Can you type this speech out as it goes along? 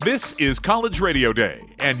This is College Radio Day,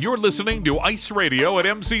 and you're listening to ICE Radio at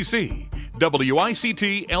MCC,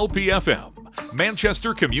 WICT Lpfm,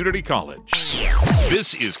 Manchester Community College.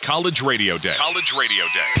 This is College Radio Day. College Radio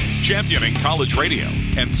Day. Championing college radio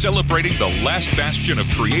and celebrating the last bastion of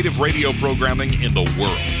creative radio programming in the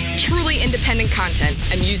world. Truly independent content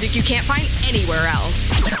and music you can't find anywhere else.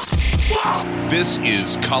 This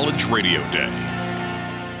is College Radio Day.